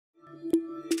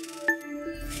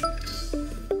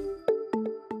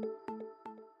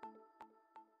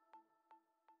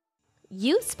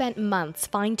You spent months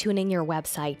fine-tuning your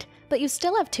website, but you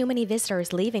still have too many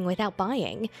visitors leaving without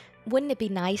buying. Wouldn't it be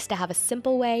nice to have a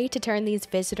simple way to turn these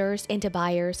visitors into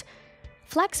buyers?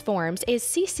 FlexForms is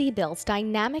CCBill's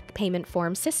dynamic payment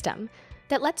form system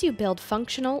that lets you build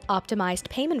functional, optimized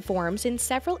payment forms in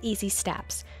several easy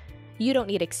steps. You don't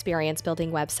need experience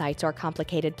building websites or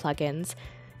complicated plugins.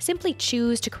 Simply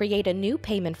choose to create a new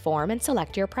payment form and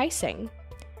select your pricing.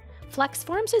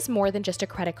 FlexForms is more than just a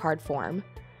credit card form.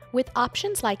 With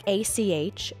options like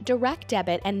ACH, direct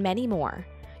debit, and many more,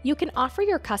 you can offer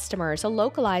your customers a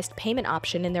localized payment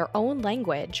option in their own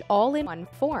language, all in one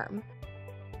form.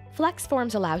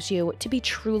 FlexForms allows you to be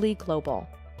truly global.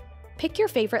 Pick your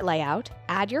favorite layout,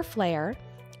 add your flair,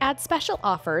 add special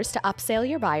offers to upsell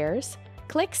your buyers,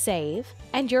 click Save,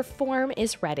 and your form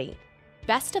is ready.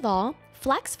 Best of all,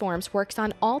 FlexForms works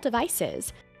on all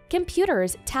devices: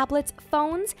 computers, tablets,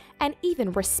 phones, and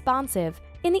even responsive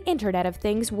in the Internet of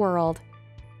Things world.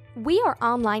 We are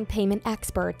online payment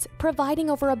experts, providing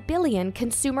over 1 billion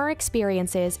consumer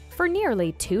experiences for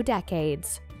nearly 2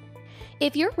 decades.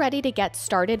 If you're ready to get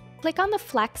started, click on the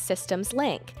Flex Systems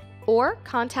link or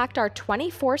contact our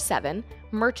 24/7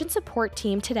 merchant support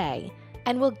team today,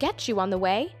 and we'll get you on the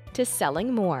way to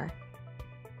selling more.